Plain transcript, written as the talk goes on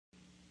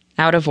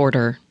Out of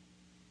order.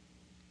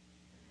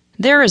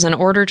 There is an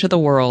order to the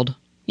world.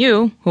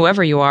 You,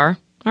 whoever you are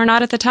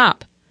not at the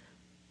top.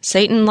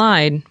 Satan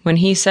lied when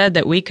he said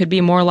that we could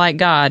be more like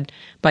God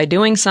by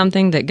doing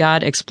something that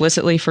God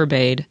explicitly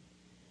forbade.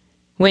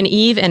 When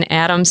Eve and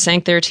Adam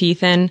sank their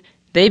teeth in,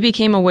 they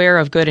became aware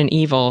of good and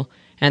evil,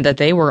 and that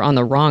they were on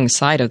the wrong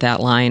side of that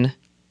line.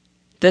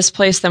 This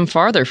placed them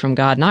farther from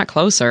God, not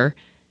closer.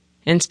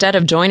 Instead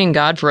of joining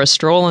God for a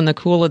stroll in the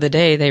cool of the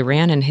day, they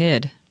ran and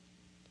hid.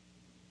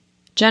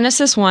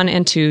 Genesis 1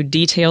 and 2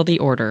 detail the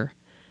order: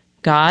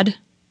 God,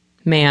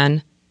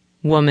 man,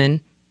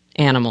 woman,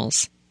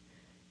 animals.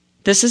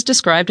 This is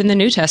described in the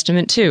New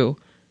Testament too.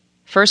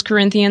 1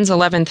 Corinthians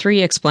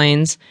 11:3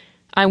 explains,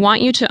 "I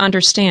want you to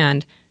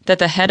understand that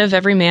the head of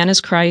every man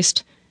is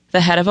Christ,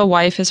 the head of a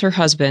wife is her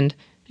husband,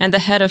 and the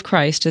head of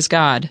Christ is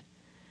God."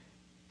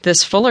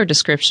 This fuller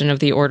description of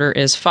the order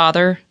is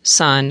father,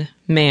 son,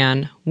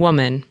 man,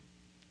 woman.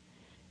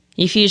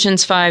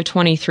 Ephesians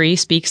 5:23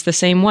 speaks the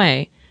same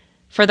way.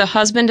 "For the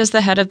husband is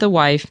the head of the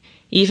wife,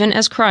 even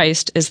as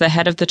Christ is the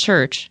head of the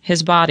church,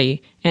 his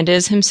body, and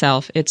is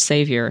himself its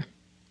Savior."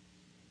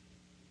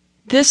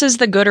 This is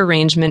the good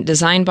arrangement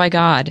designed by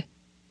God.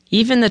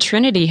 Even the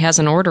Trinity has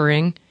an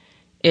ordering.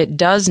 It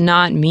does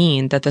not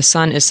mean that the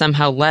Son is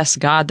somehow less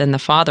God than the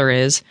Father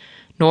is,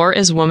 nor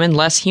is woman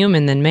less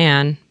human than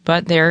man,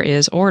 but there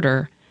is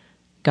order.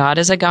 God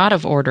is a God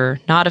of order,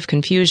 not of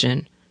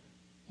confusion.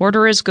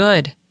 Order is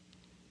good.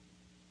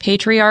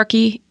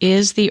 Patriarchy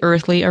is the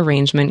earthly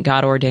arrangement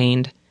God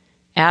ordained.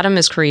 Adam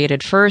is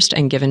created first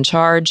and given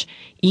charge.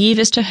 Eve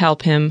is to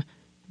help him.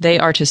 They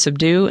are to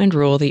subdue and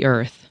rule the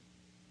earth.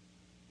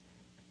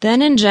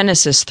 Then in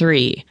Genesis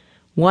 3,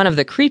 one of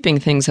the creeping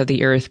things of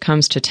the earth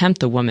comes to tempt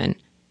the woman.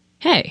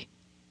 Hey,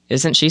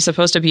 isn't she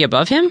supposed to be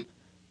above him?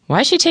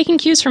 Why is she taking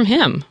cues from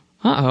him?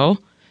 Uh-oh.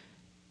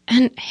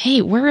 And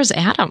hey, where is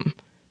Adam?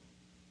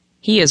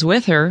 He is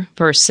with her,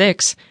 verse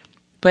 6,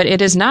 but it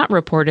is not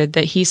reported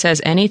that he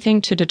says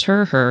anything to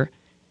deter her.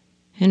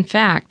 In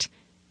fact,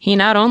 he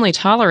not only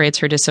tolerates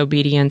her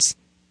disobedience,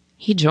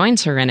 he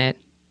joins her in it.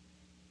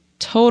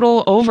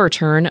 Total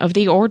overturn of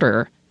the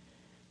order.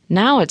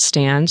 Now it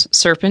stands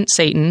serpent,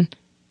 Satan,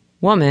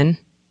 woman,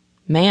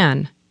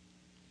 man.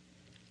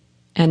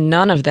 And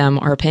none of them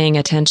are paying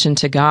attention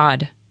to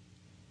God.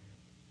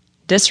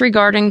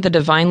 Disregarding the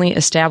divinely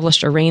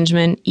established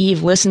arrangement,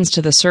 Eve listens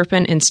to the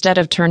serpent instead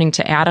of turning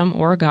to Adam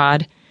or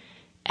God.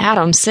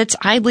 Adam sits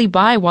idly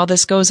by while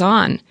this goes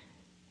on,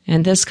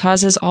 and this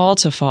causes all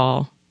to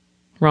fall.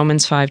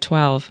 Romans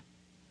 5:12.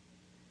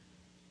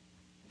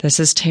 This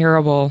is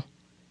terrible.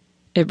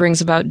 It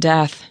brings about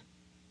death,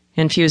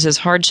 infuses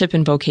hardship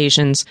in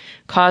vocations,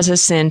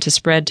 causes sin to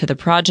spread to the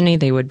progeny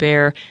they would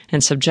bear,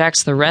 and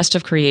subjects the rest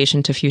of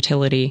creation to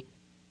futility.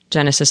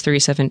 Genesis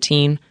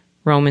 3:17,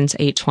 Romans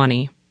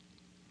 8:20.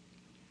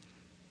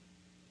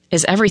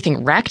 Is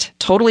everything wrecked?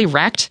 Totally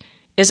wrecked?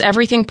 Is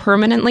everything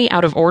permanently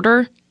out of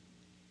order?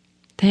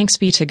 Thanks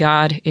be to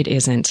God, it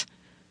isn't.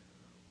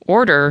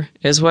 Order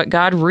is what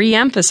God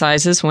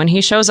re-emphasizes when he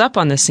shows up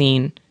on the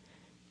scene.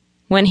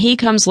 When he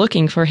comes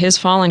looking for his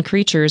fallen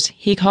creatures,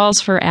 he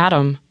calls for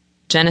Adam.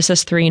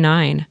 Genesis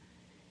 3:9.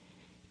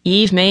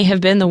 Eve may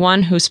have been the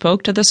one who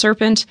spoke to the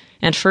serpent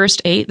and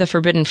first ate the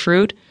forbidden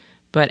fruit,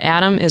 but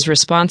Adam is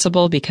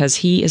responsible because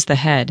he is the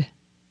head.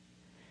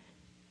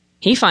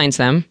 He finds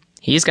them.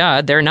 He's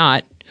God, they're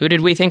not. Who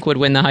did we think would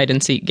win the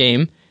hide-and-seek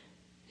game?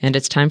 And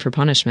it's time for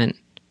punishment.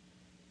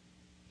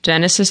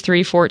 Genesis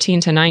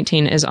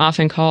 3:14-19 is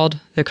often called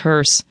the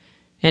curse,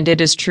 and it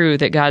is true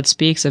that God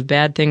speaks of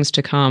bad things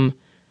to come.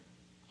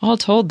 All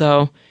told,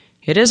 though,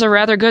 it is a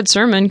rather good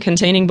sermon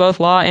containing both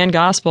law and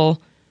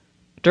gospel.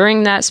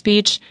 During that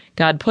speech,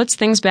 God puts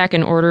things back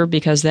in order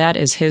because that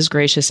is his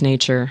gracious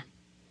nature.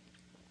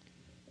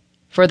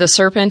 For the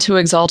serpent who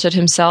exalted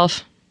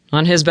himself,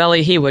 on his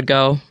belly he would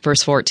go,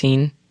 verse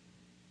 14.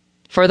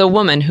 For the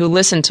woman who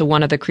listened to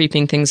one of the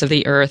creeping things of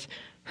the earth,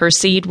 her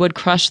seed would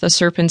crush the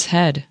serpent's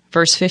head,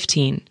 verse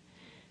 15.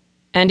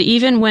 And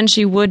even when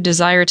she would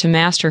desire to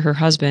master her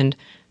husband,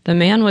 the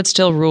man would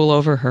still rule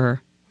over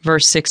her,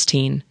 verse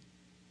 16.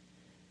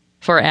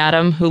 For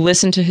Adam, who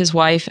listened to his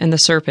wife and the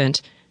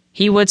serpent,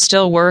 he would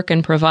still work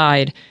and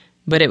provide,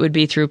 but it would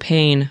be through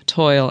pain,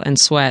 toil, and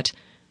sweat,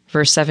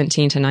 verse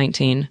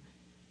 17-19.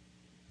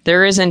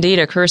 There is indeed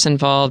a curse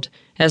involved,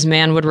 as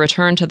man would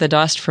return to the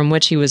dust from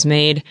which he was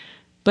made,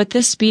 but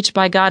this speech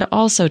by God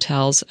also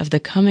tells of the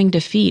coming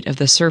defeat of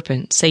the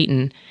serpent,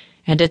 Satan,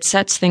 and it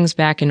sets things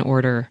back in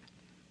order.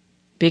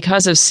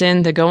 Because of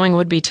sin, the going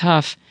would be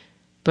tough,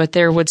 but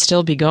there would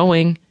still be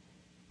going.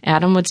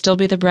 Adam would still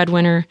be the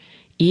breadwinner,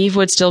 Eve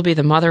would still be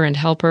the mother and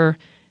helper,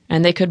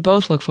 and they could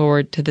both look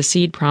forward to the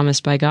seed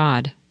promised by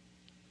God.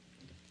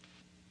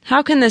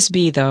 How can this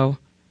be, though?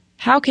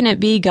 How can it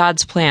be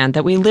God's plan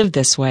that we live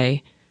this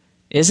way?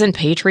 Isn't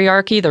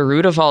patriarchy the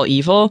root of all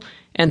evil,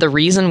 and the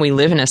reason we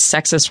live in a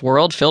sexist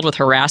world filled with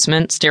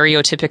harassment,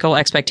 stereotypical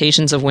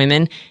expectations of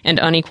women, and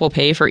unequal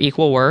pay for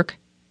equal work?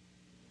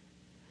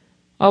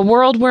 A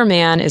world where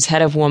man is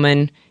head of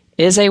woman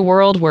is a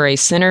world where a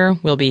sinner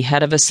will be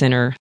head of a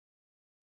sinner,